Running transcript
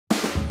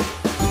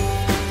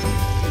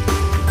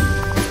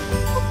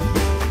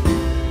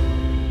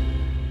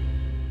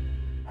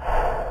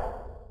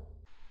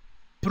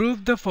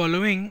Prove the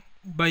following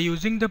by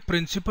using the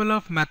principle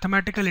of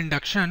mathematical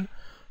induction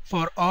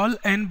for all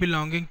n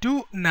belonging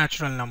to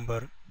natural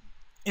number.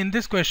 In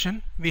this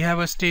question, we have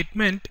a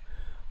statement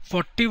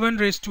 41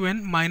 raised to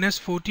n minus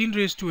 14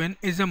 raised to n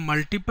is a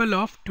multiple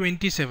of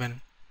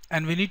 27,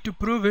 and we need to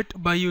prove it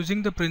by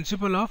using the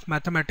principle of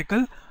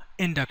mathematical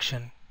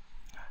induction.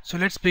 So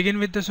let's begin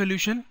with the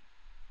solution.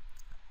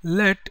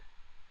 Let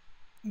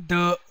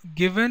the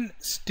given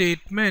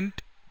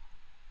statement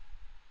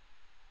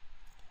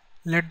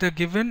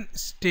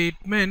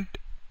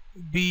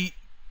be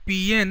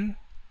Pn,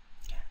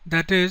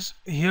 that is,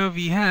 here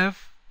we have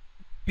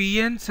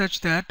Pn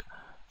such that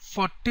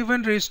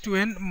 41 raised to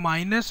n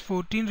minus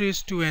 14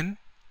 raised to n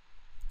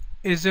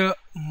is a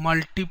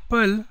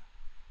multiple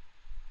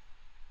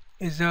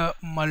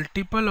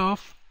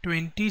of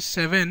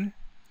 27,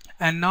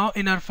 and now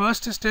in our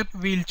first step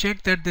we'll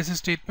check that this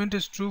statement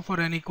is true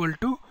for n equal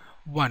to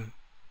 1.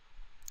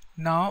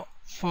 Now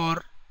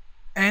for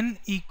n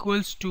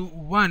equals to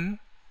 1,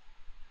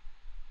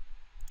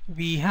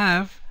 we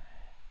have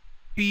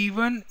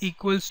P1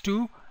 equals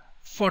to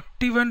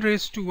 41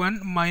 raised to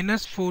 1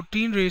 minus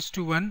 14 raised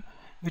to 1,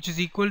 which is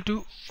equal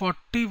to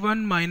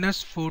 41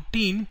 minus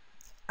 14,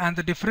 and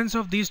the difference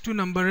of these two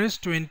numbers is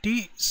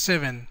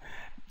 27.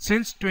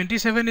 Since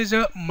 27 is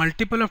a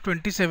multiple of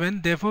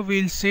 27, therefore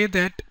we will say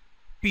that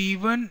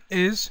P1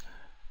 is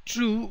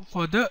true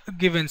for the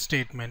given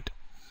statement.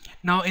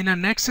 Now in our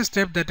next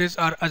step, that is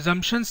our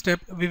assumption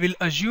step, we will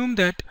assume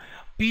that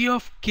P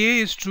of k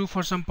is true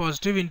for some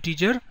positive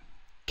integer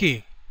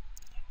k.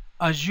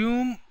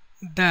 Assume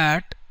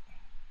that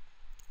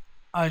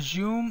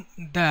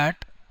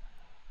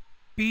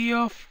P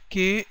of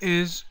k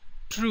is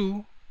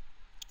true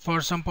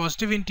for some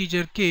positive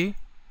integer k,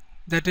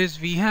 that is,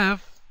 we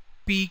have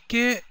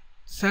pk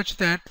such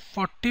that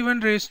 41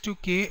 raised to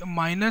k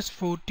minus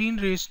 14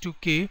 raised to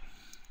k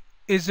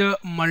is a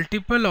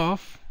multiple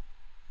of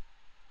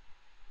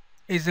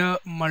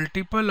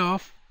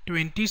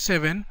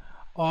 27,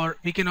 or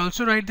we can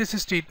also write this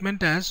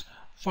statement as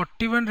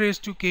 41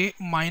 raised to k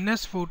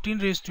minus 14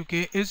 raised to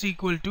k is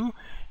equal to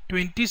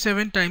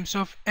 27 times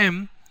of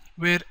m,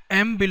 where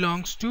m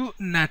belongs to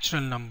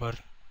natural number.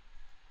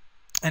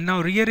 And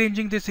now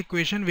rearranging this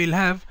equation, we'll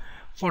have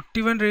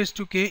 41 raised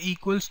to k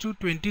equals to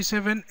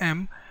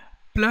 27m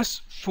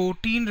plus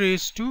 14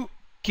 raised to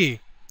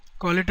k.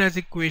 Call it as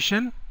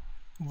equation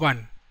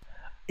 1.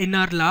 In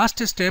our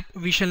last step,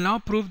 we shall now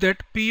prove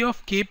that P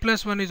of k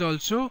plus 1 is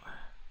also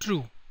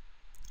true.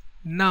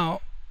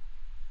 Now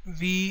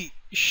we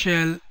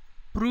shall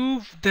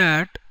prove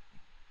that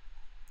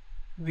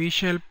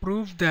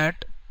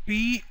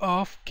P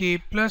of k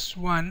plus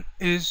 1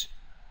 is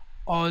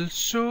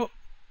also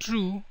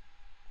true.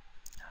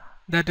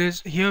 That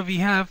is, here we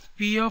have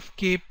P of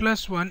k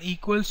plus 1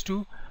 equals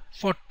to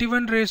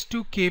 41 raised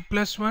to k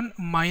plus 1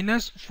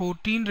 minus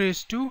 14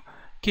 raised to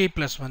k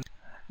plus 1.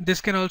 This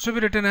can also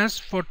be written as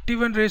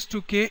 41 raised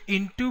to k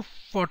into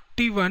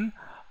 41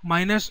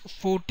 minus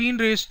 14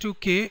 raised to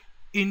k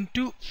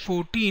into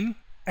 14,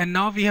 and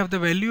now we have the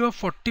value of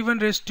 41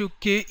 raised to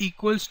k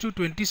equals to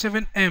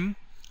 27m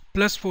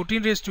plus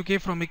 14 raised to k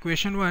from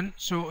equation 1.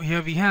 So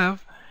here we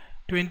have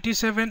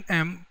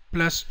 27m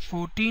plus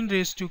 14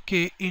 raised to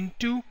k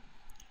into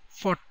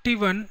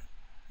 41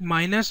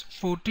 minus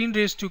 14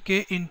 raised to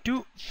k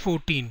into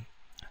 14.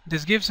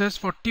 This gives us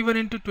 41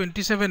 into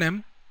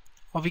 27m,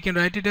 or we can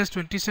write it as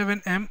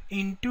 27m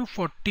into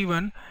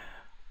 41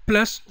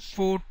 plus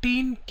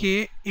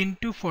 14k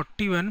into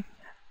 41,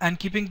 and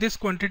keeping this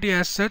quantity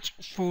as such,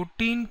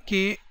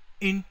 14k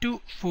into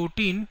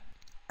 14,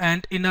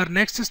 and in our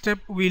next step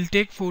we'll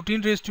take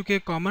 14 raised to k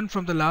common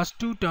from the last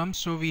two terms.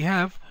 So we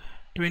have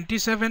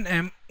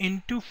 27m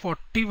into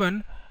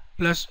 41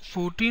 plus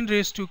 14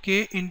 raised to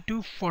k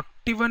into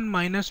 41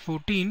 minus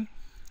 14.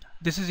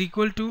 This is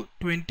equal to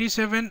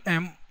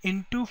 27m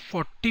into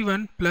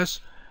 41 plus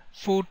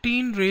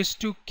 14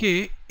 raised to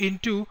k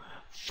into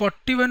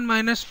 41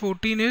 minus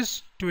 14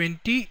 is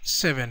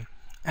 27,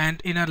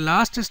 and in our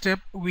last step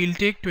we'll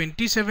take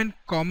 27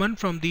 common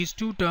from these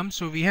two terms.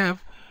 So we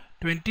have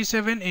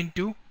 27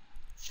 into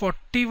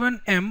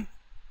 41m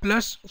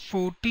plus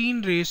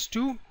 14 raised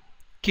to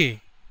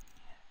k.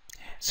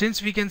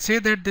 Since we can say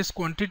that this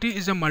quantity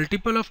is a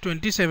multiple of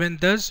 27,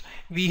 thus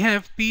we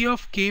have P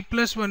of k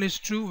plus 1 is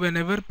true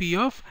whenever P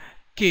of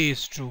k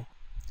is true.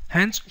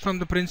 Hence, from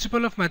the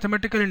principle of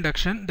mathematical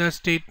induction, the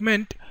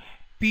statement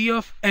P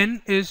of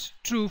n is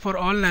true for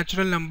all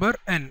natural number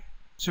n.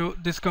 So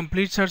this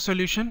completes our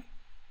solution.